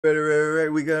Right,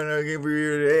 we got another game for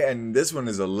you today, and this one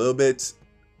is a little bit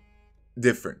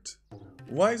different.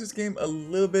 Why is this game a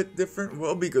little bit different?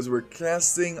 Well, because we're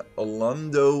casting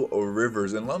Landon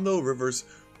Rivers, and Landon Rivers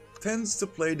tends to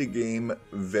play the game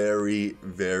very,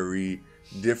 very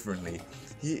differently.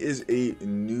 He is a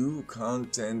new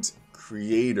content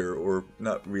creator, or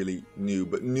not really new,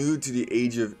 but new to the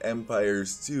Age of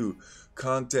Empires 2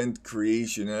 content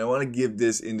creation, and I want to give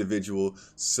this individual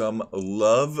some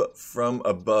love from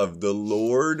above. The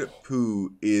Lord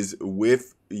Pooh is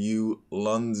with you,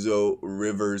 Landon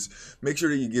Rivers. Make sure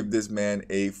that you give this man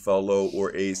a follow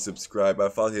or a subscribe. I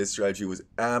thought his strategy was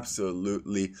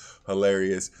absolutely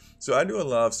hilarious. So I do a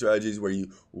lot of strategies where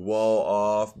you wall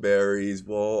off berries,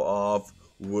 wall off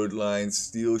wood lines,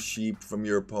 steal sheep from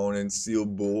your opponent, steal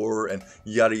boar, and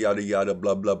yada yada yada,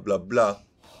 blah blah blah blah.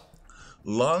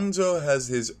 Lonzo has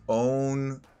his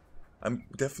own, I'm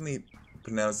definitely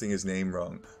pronouncing his name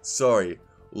wrong. Sorry,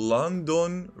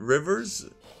 Landon Rivers?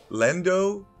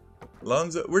 Lando?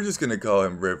 Lonzo? We're just gonna call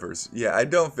him Rivers. Yeah, I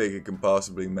don't think it can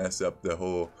possibly mess up the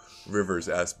whole Rivers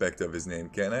aspect of his name,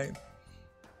 can I?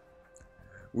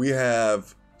 We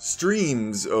have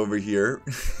streams over here.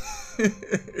 Get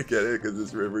it? Because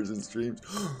it's rivers and streams.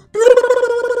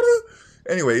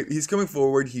 Anyway, he's coming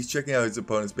forward, he's checking out his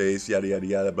opponent's base, yada yada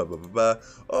yada, blah blah blah blah.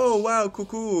 Oh wow,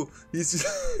 cool. He's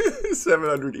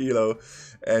 700 elo,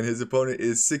 and his opponent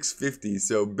is 650,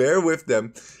 so bear with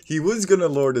them. He was gonna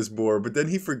lure this boar, but then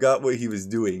he forgot what he was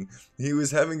doing. He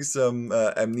was having some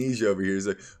amnesia over here. He's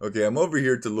like, okay, I'm over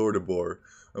here to lure the boar.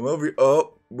 I'm over here.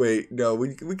 Oh, wait, no,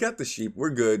 we got the sheep, we're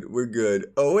good.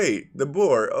 Oh wait, the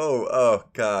boar, oh,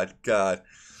 God.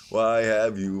 Why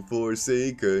have you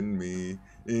forsaken me?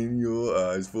 In your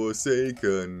eyes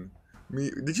forsaken me.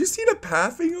 Did you see the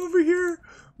pathing over here?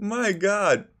 My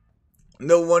God.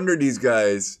 No wonder these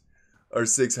guys are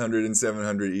 600 and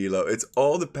 700 elo. It's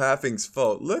all the pathing's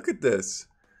fault. Look at this.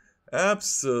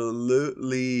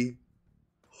 Absolutely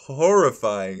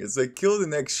horrifying. It's like, kill the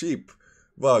next sheep.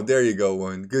 Wow, there you go,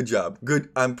 one. Good job. Good.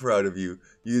 I'm proud of you.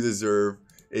 You deserve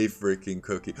a freaking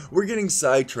cookie. We're getting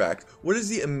sidetracked. What is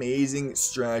the amazing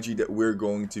strategy that we're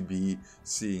going to be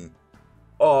seeing?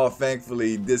 Oh,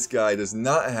 thankfully, this guy does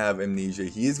not have amnesia.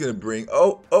 He is going to bring...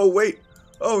 Oh, wait.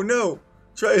 Oh, no.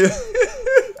 Try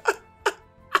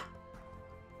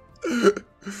it.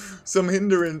 Some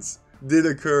hindrance did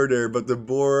occur there, but the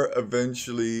boar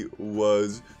eventually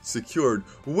was secured.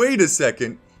 Wait a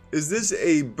second. Is this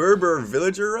a Berber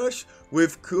villager rush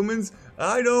with Cumans?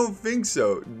 I don't think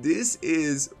so. This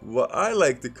is what I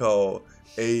like to call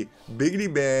a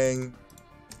biggity bang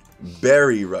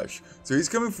berry rush. So he's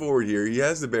coming forward here, he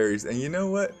has the berries, and you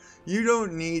know what? You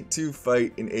don't need to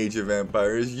fight in Age of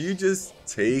Empires, you just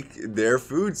take their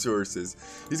food sources.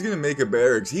 He's gonna make a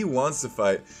barracks, he wants to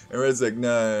fight, and Red's like,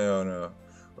 no.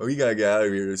 Oh, we gotta get out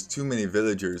of here, there's too many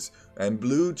villagers. And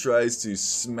Blue tries to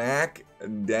smack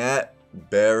that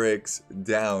barracks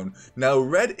down. Now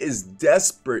Red is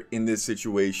desperate in this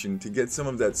situation to get some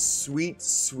of that sweet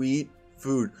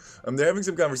food. They're having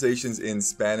some conversations in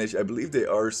Spanish. I believe they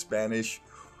are Spanish.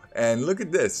 And look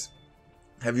at this.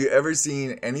 Have you ever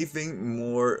seen anything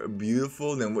more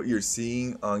beautiful than what you're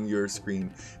seeing on your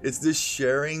screen? It's the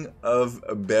sharing of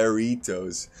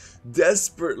burritos.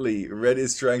 Desperately, Red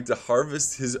is trying to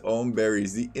harvest his own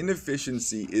berries. The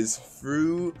inefficiency is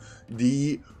through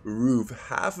the roof.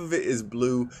 Half of it is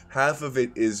blue, half of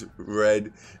it is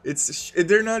red.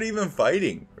 They're not even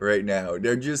fighting right now.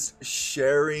 They're just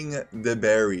sharing the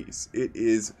berries. It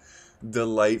is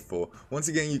delightful. Once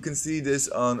again, you can see this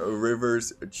on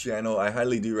River's channel. I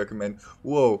highly do recommend.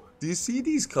 Whoa, do you see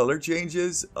these color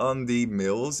changes on the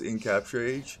mills in Capture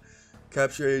Age?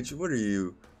 Capture Age, what are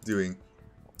you doing?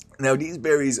 Now these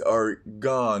berries are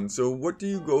gone, so what do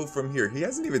you go from here? He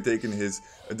hasn't even taken his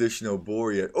additional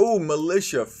boar yet. Oh,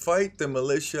 militia, fight the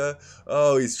militia.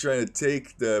 Oh, he's trying to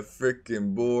take the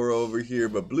frickin' boar over here,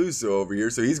 but Blue's over here,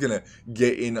 so he's gonna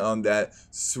get in on that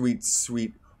sweet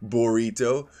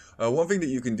burrito. One thing that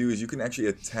you can do is you can actually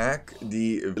attack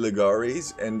the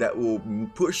villageries, and that will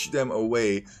push them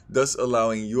away, thus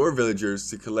allowing your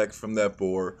villagers to collect from that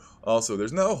boar. Also,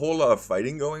 there's not a whole lot of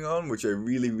fighting going on, which I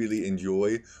really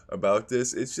enjoy about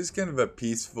this. It's just kind of a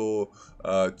peaceful,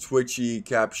 twitchy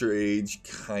Capture Age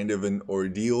kind of an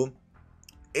ordeal.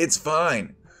 It's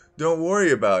fine. Don't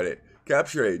worry about it.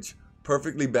 Capture Age,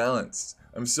 perfectly balanced.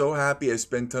 I'm so happy. I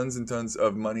spend tons and tons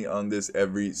of money on this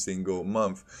every single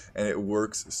month, and it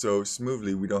works so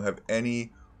smoothly. We don't have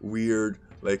any weird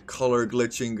like color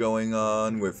glitching going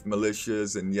on with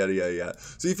militias and yada yada yada.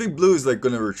 So you think Blue is like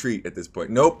gonna retreat at this point?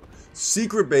 Nope.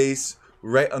 Secret base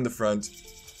right on the front.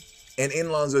 And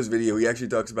in Lonzo's video, he actually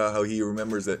talks about how he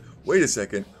remembers that, wait a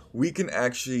second, we can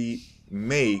actually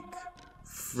make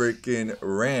freaking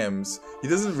rams. He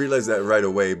doesn't realize that right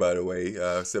away, by the way.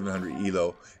 700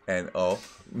 elo and all.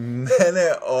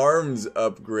 Man-at-Arms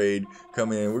upgrade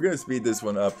coming in. We're going to speed this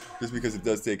one up just because it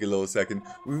does take a little second.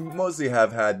 We mostly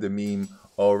have had the meme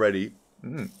already.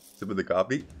 Sip of the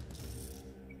coffee.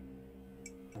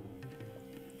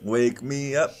 Wake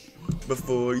me up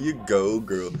before you go,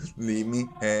 girl. Leave me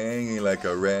hanging like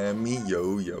a rammy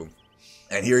yo-yo.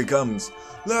 And here he comes.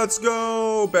 Let's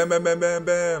go! Bam, bam, bam, bam,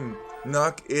 bam.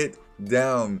 Knock it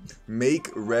down. Make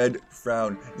Red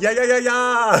frown. Yeah, yeah, yeah,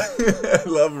 yeah! I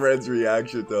love Red's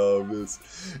reaction to all of this.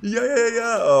 Yeah, yeah,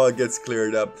 yeah. Oh, it gets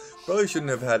cleared up. Probably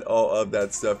shouldn't have had all of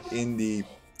that stuff in the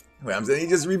Rams. And he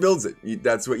just rebuilds it.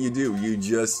 That's what you do. You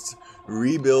just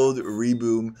rebuild,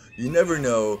 reboom. You never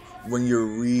know when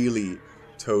you're really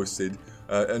toasted.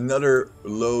 Another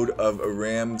load of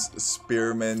Rams,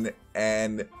 Spearmen,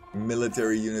 and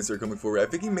military units are coming forward. I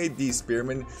think he made these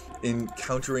Spearmen in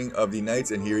countering of the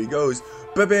Knights, and here he goes.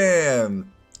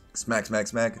 Ba-bam! Smack, smack,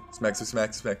 smack, smack,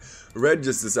 smack, smack. Red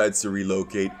just decides to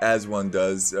relocate, as one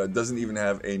does. Doesn't even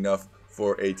have enough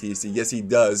for a TC. Yes, he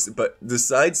does, but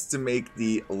decides to make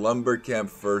the lumber camp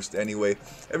first anyway.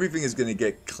 Everything is going to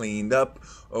get cleaned up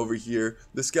over here.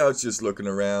 The scouts just looking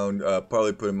around,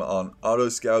 probably put him on auto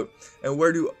scout. And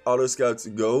where do auto scouts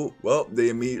go? Well, they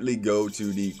immediately go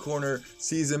to the corner,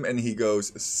 sees him, and he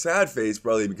goes sad face,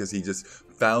 probably because he just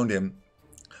found him.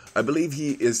 I believe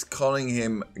he is calling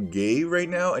him gay right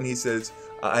now, and he says,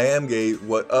 I am gay,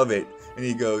 what of it? And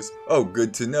he goes, oh,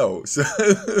 good to know. So,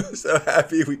 so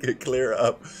happy we could clear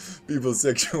up people's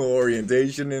sexual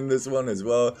orientation in this one as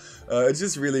well. It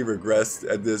just really regressed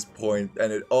at this point,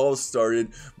 and it all started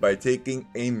by taking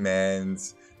a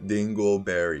man's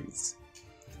dingleberries.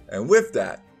 And with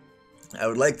that, I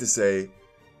would like to say,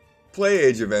 play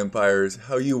Age of Empires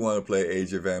how you want to play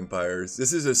Age of Empires.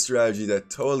 This is a strategy that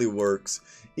totally works.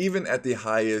 Even at the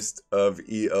highest of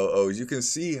ELOs, you can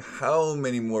see how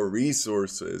many more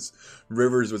resources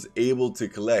Rivers was able to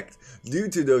collect due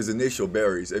to those initial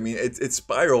berries. I mean, it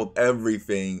spiraled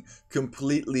everything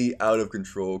completely out of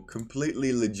control,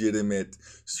 completely legitimate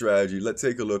strategy. Let's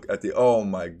take a look at the, oh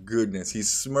my goodness, he's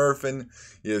smurfing,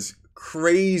 he has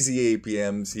crazy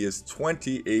APMs, he has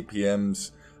 20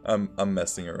 APMs. I'm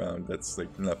messing around, that's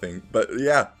like nothing. But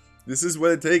yeah, this is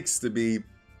what it takes to be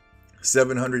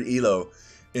 700 ELO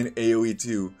in AoE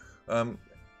 2.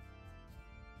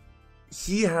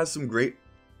 He has some great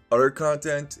other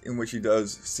content in which he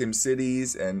does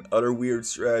SimCities and other weird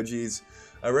strategies.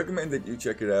 I recommend that you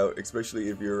check it out, especially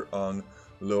if you're on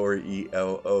lower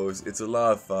ELOs. It's a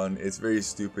lot of fun. It's very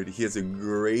stupid. He has a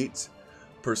great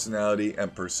personality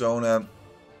and persona.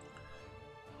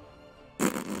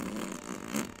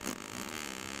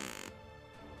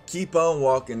 Keep on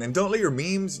walking, and don't let your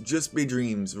memes just be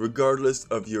dreams, regardless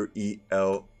of your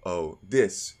ELO.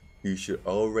 This you should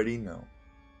already know.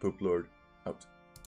 Poop Lord out.